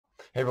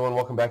Hey everyone,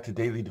 welcome back to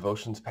Daily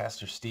Devotions.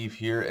 Pastor Steve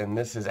here, and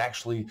this is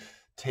actually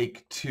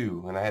take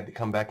two, and I had to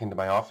come back into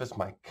my office.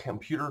 My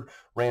computer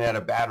ran out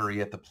of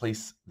battery at the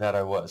place that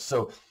I was.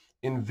 So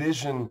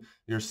envision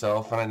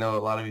yourself, and I know a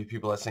lot of you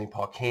people at St.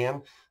 Paul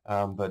can,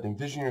 but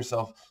envision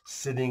yourself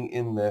sitting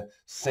in the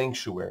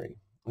sanctuary,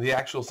 the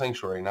actual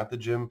sanctuary, not the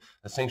gym,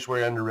 a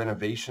sanctuary under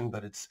renovation,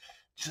 but it's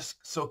just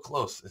so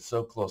close. It's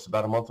so close.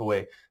 About a month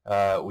away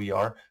we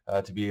are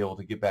to be able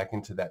to get back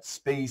into that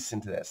space,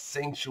 into that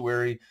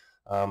sanctuary.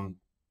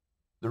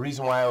 The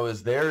reason why I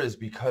was there is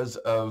because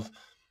of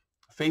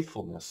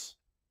faithfulness.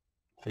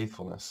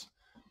 Faithfulness.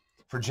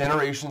 For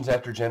generations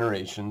after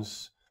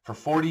generations, for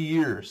 40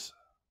 years,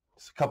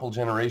 it's a couple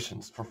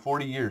generations, for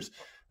 40 years,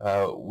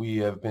 we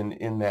have been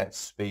in that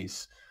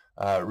space,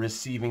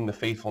 receiving the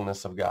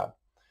faithfulness of God,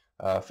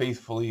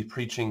 faithfully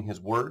preaching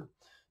his word,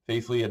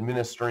 faithfully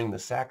administering the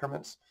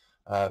sacraments,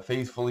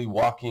 faithfully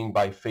walking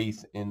by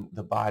faith in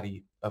the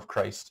body of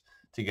Christ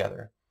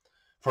together.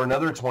 For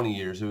another 20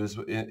 years, it was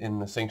in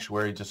the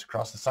sanctuary just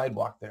across the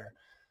sidewalk there.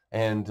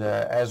 And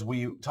as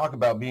we talk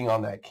about being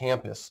on that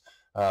campus,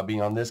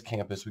 being on this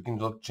campus, we can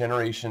look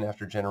generation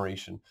after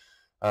generation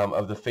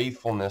of the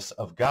faithfulness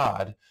of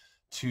God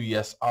to,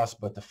 yes, us,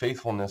 but the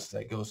faithfulness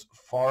that goes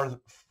far,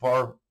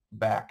 far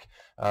back,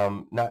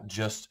 not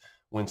just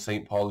when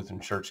St. Paul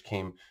Lutheran Church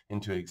came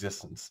into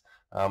existence.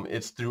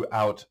 It's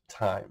throughout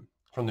time.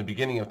 From the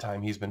beginning of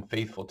time, he's been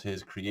faithful to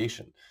his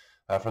creation.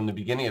 From the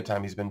beginning of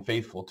time, he's been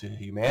faithful to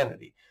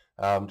humanity,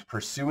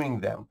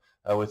 pursuing them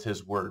with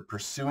his word,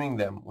 pursuing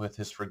them with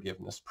his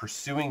forgiveness,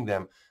 pursuing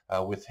them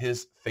with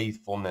his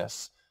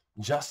faithfulness,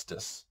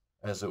 justice,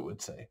 as it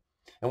would say.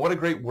 And what a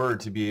great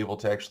word to be able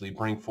to actually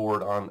bring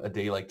forward on a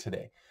day like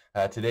today.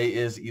 Today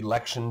is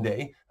election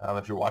day,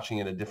 if you're watching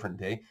it a different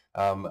day.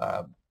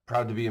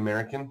 Proud to be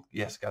American.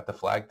 Yes, got the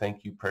flag.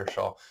 Thank you, Prayer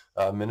Shawl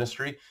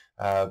Ministry.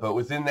 But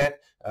within that,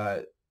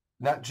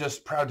 not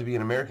just proud to be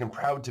an American,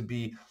 proud to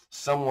be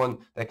someone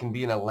that can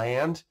be in a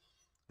land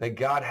that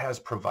God has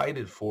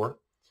provided for,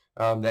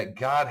 that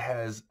God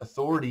has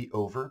authority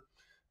over,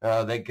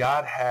 that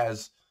God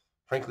has,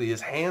 frankly,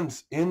 his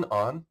hands in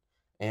on,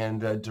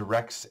 and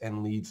directs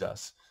and leads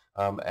us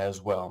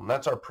as well. And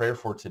that's our prayer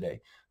for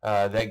today,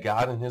 that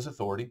God and his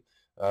authority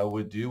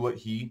would do what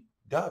he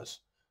does,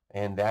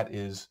 and that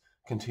is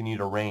continue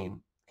to reign,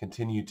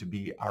 continue to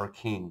be our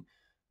king,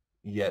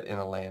 yet in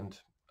a land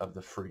of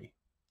the free.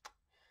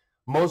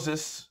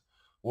 Moses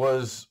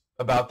was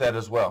about that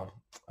as well.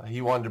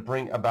 He wanted to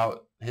bring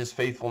about his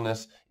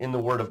faithfulness in the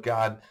word of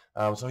God.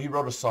 So he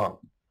wrote a song.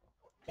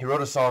 He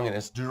wrote a song, and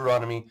it's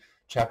Deuteronomy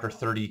chapter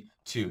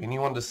 32. And he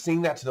wanted to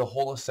sing that to the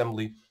whole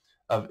assembly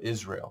of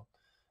Israel.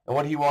 And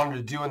what he wanted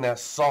to do in that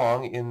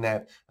song, in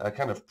that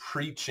kind of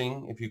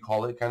preaching, if you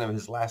call it, kind of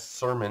his last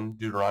sermon,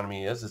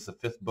 Deuteronomy is. It's the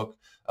fifth book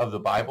of the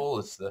Bible.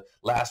 It's the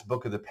last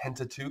book of the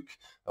Pentateuch,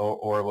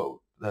 or what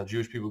the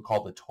Jewish people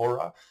call the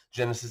Torah: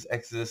 Genesis,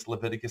 Exodus,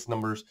 Leviticus,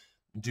 Numbers,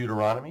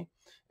 Deuteronomy.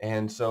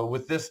 And so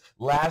with this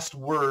last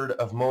word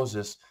of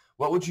Moses,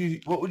 what would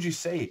you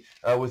say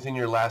within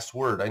your last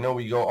word? I know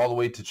we go all the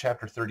way to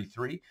chapter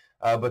 33,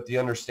 but the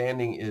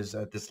understanding is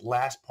that this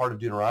last part of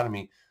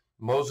Deuteronomy,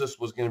 Moses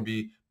was going to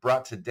be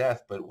brought to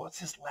death, but what's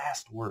his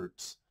last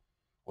words?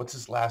 What's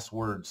his last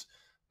words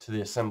to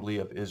the assembly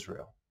of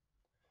Israel?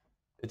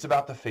 It's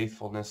about the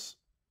faithfulness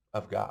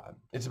of God.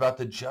 It's about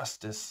the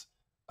justice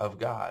of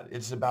God.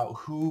 It's about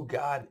who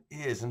God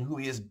is and who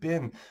he has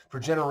been for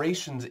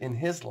generations in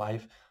his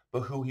life,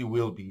 but who he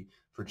will be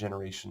for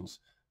generations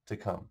to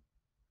come.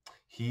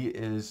 He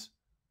is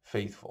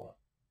faithful.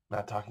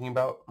 Not talking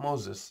about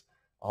Moses,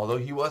 although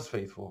he was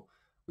faithful.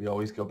 We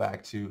always go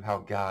back to how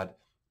God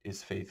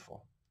is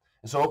faithful.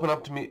 And so open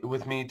up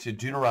with me to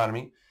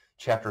Deuteronomy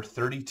chapter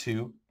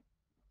 32.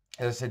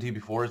 As I said to you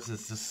before, it's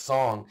this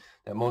song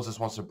that Moses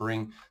wants to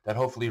bring that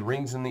hopefully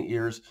rings in the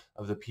ears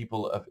of the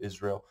people of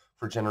Israel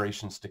for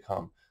generations to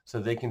come, so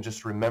they can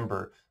just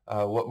remember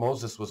what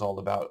Moses was all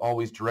about,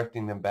 always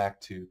directing them back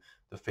to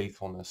the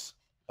faithfulness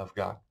of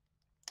God.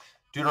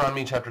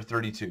 Deuteronomy chapter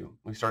 32,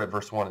 we start at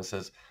verse 1. It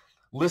says,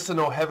 "Listen,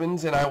 O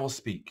heavens, and I will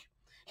speak.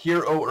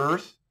 Hear, O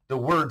earth, the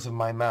words of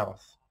my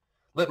mouth.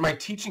 Let my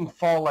teaching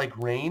fall like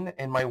rain,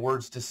 and my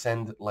words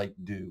descend like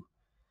dew,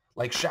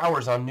 like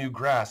showers on new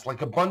grass,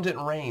 like abundant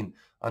rain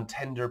on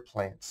tender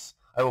plants.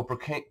 I will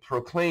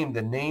proclaim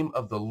the name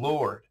of the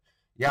Lord,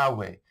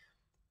 Yahweh.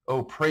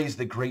 Oh, praise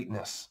the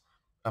greatness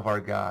of our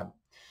God.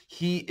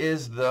 He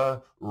is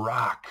the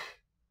rock.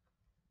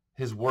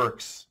 His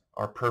works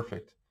are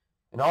perfect,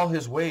 and all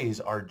his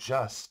ways are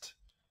just.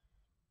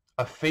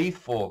 A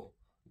faithful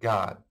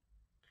God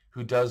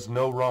who does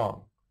no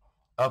wrong,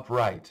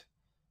 upright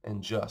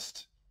and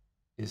just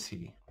is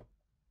he."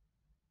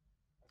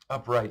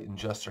 Upright and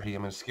just are he.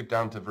 I'm going to skip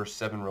down to verse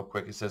 7 real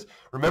quick. It says,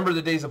 "Remember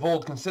the days of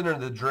old, consider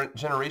the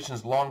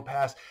generations long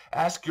past.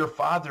 Ask your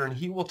father, and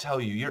he will tell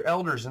you, your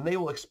elders, and they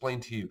will explain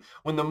to you.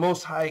 When the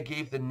Most High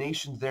gave the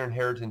nations their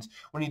inheritance,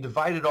 when he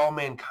divided all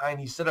mankind,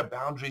 he set up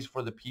boundaries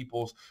for the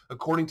peoples,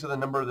 according to the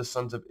number of the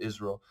sons of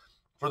Israel.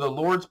 For the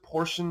Lord's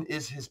portion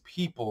is his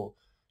people,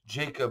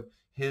 Jacob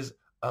his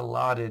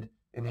allotted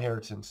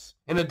inheritance.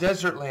 In a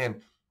desert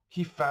land,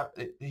 he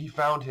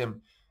found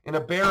him. In a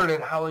barren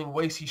and howling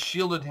waste, he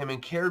shielded him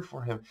and cared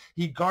for him.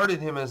 He guarded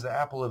him as the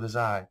apple of his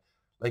eye,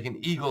 like an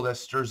eagle that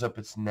stirs up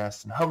its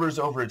nest and hovers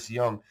over its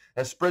young,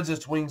 that spreads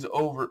its wings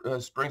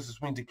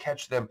to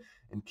catch them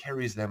and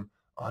carries them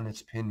on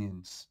its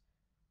pinions.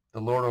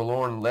 The Lord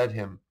alone led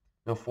him.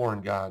 No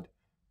foreign god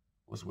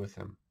was with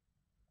him.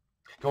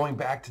 Going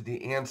back to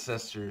the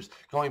ancestors,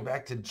 going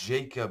back to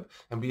Jacob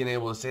and being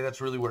able to say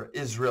that's really where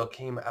Israel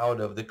came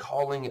out of, the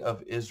calling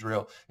of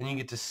Israel. And you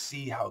get to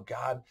see how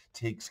God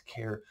takes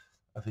care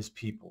of his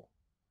people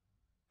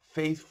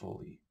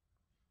faithfully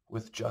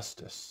with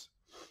justice.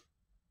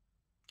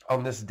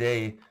 On this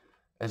day,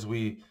 as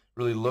we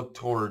really look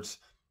towards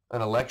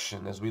an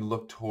election, as we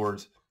look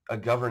towards a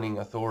governing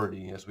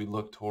authority, as we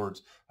look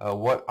towards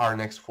what our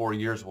next 4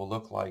 years will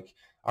look like,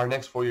 our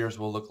next 4 years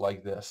will look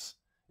like this.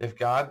 If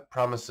God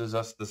promises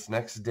us this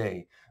next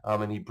day,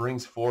 and he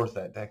brings forth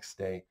that next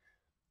day,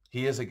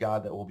 he is a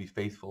God that will be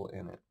faithful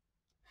in it.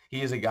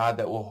 He is a God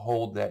that will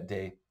hold that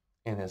day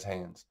in his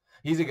hands.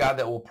 He's a God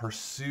that will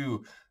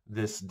pursue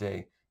this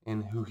day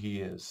in who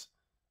he is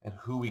and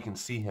who we can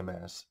see him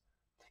as.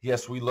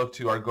 Yes, we look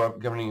to our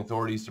governing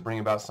authorities to bring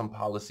about some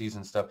policies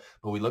and stuff,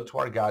 but we look to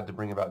our God to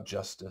bring about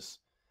justice.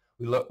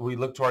 We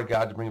look to our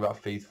God to bring about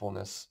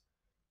faithfulness.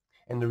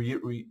 And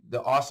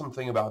the awesome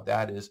thing about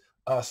that is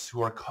us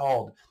who are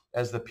called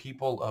as the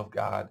people of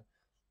God,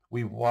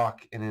 we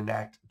walk and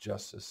enact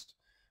justice.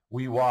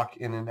 We walk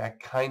and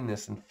enact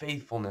kindness and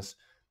faithfulness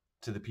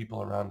to the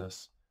people around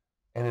us.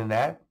 And in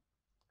that,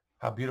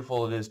 how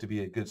beautiful it is to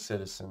be a good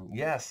citizen,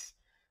 yes,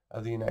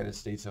 of the United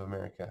States of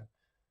America,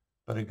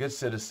 but a good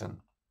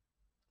citizen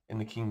in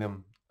the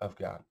kingdom of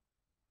God,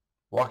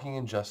 walking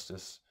in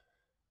justice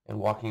and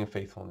walking in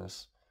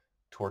faithfulness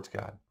towards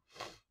God.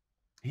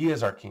 He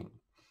is our King.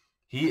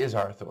 He is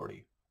our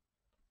authority.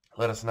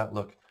 Let us not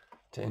look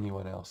to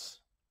anyone else,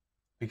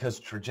 because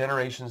for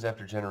generations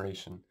after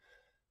generation,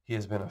 he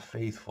has been a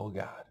faithful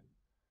God.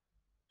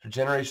 For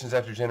generations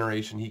after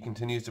generation, he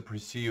continues to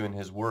pursue you in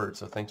his word,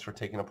 so thanks for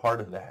taking a part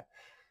of that.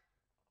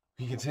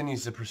 He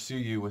continues to pursue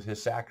you with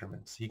his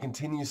sacraments. He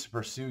continues to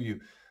pursue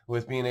you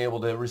with being able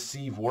to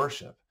receive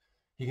worship.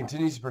 He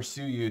continues to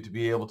pursue you to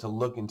be able to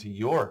look into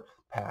your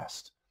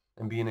past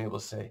and being able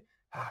to say,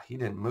 he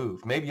didn't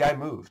move. Maybe I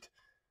moved,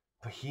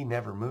 but he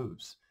never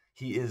moves.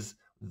 He is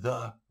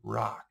the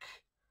rock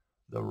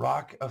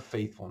of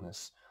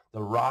faithfulness,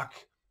 the rock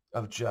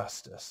of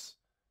justice,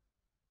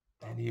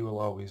 and he will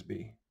always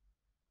be.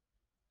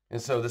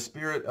 And so the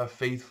spirit of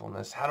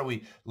faithfulness, how do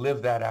we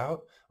live that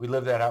out? We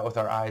live that out with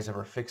our eyes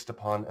ever fixed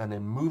upon an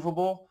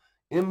immovable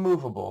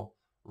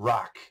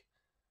rock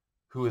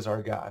who is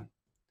our God,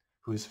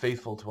 who is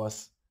faithful to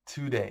us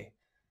today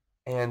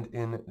and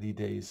in the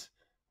days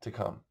to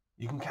come.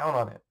 You can count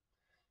on it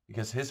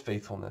because his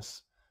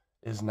faithfulness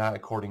is not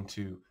according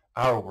to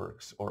our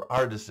works or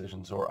our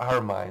decisions or our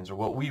minds or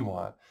what we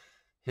want.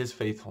 His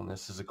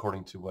faithfulness is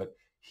according to what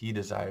he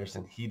desires,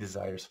 and he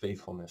desires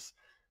faithfulness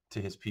to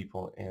his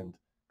people and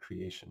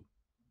creation.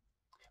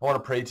 I want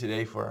to pray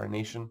today for our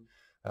nation,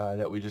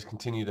 that we just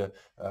continue to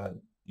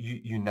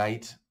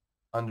unite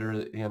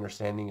under the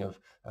understanding of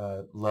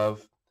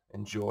love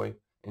and joy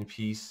and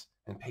peace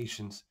and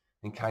patience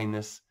and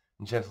kindness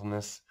and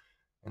gentleness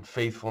and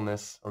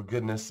faithfulness, or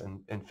goodness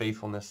and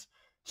faithfulness,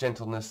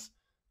 gentleness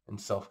and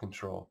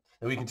self-control.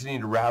 That we continue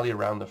to rally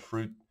around the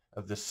fruit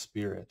of the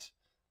Spirit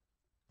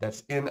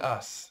that's in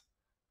us.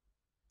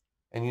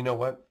 And you know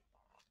what?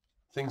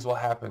 Things will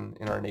happen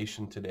in our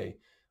nation today,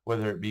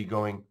 whether it be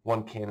going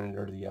one candidate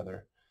or the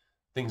other.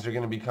 Things are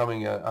going to be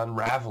coming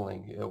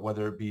unraveling,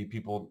 whether it be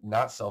people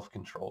not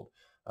self-controlled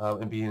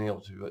and being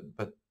able to,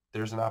 but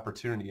there's an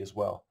opportunity as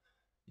well.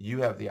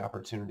 You have the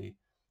opportunity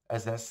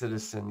as that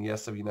citizen,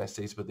 yes, of the United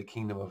States, but the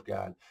kingdom of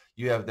God.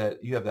 You have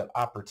that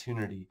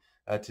opportunity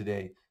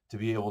today to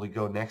be able to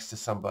go next to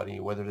somebody,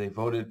 whether they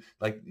voted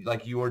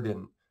like you or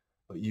didn't,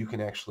 but you can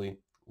actually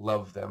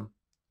love them.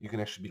 You can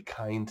actually be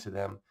kind to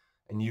them,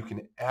 and you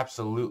can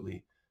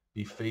absolutely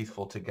be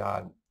faithful to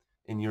God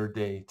in your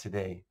day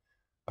today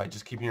by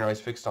just keeping your eyes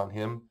fixed on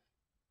him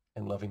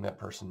and loving that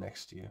person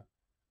next to you.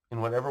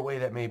 In whatever way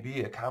that may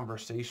be, a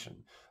conversation,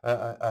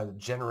 a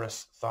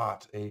generous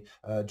thought, a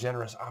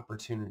generous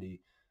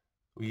opportunity.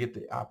 We get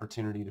the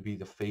opportunity to be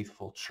the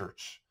faithful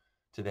church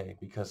today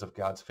because of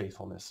God's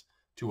faithfulness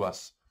to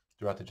us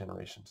throughout the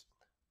generations.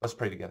 Let's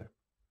pray together.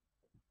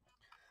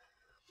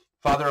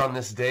 Father, on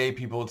this day,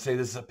 people would say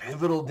this is a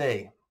pivotal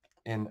day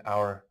in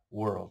our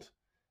world,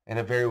 and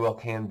it very well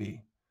can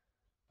be.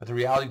 But the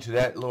reality to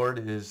that, Lord,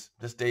 is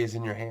this day is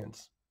in your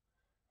hands.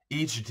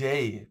 Each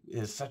day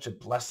is such a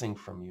blessing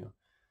from you.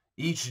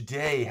 Each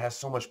day has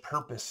so much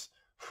purpose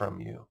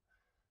from you.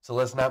 So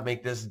let's not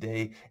make this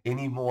day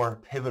any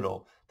more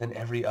pivotal than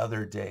every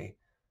other day,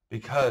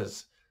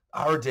 because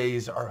our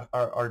days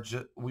are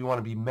just, we want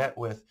to be met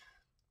with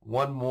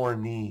one more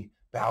knee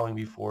bowing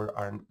before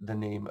the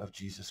name of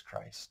Jesus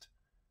Christ.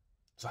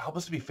 So help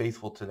us to be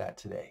faithful to that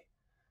today.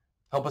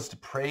 Help us to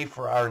pray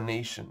for our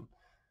nation,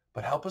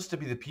 but help us to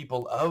be the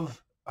people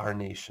of our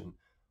nation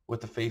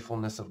with the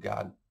faithfulness of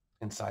God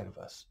inside of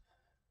us.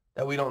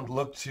 That we don't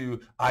look to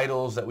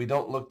idols, that we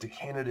don't look to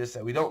candidates,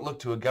 that we don't look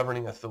to a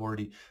governing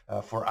authority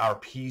for our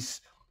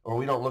peace, or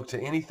we don't look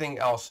to anything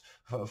else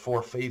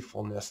for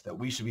faithfulness that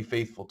we should be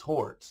faithful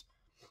towards.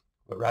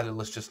 But rather,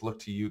 let's just look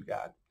to you,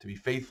 God, to be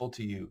faithful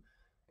to you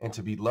and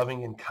to be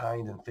loving and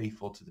kind and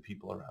faithful to the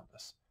people around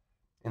us.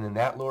 And in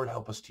that, Lord,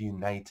 help us to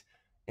unite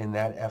in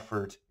that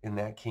effort, in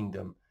that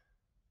kingdom,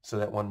 so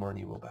that one more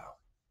knee will bow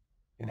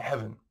in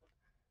heaven,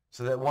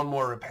 so that one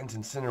more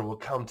repentant sinner will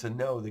come to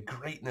know the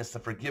greatness, the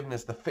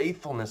forgiveness, the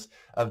faithfulness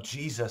of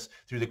Jesus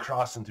through the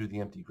cross and through the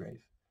empty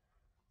grave.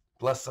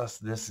 Bless us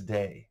this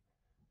day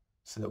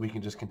so that we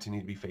can just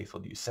continue to be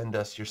faithful to you. Send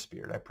us your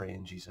Spirit, I pray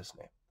in Jesus'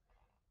 name.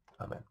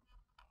 Amen.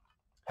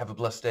 Have a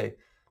blessed day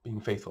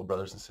being faithful,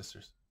 brothers and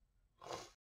sisters.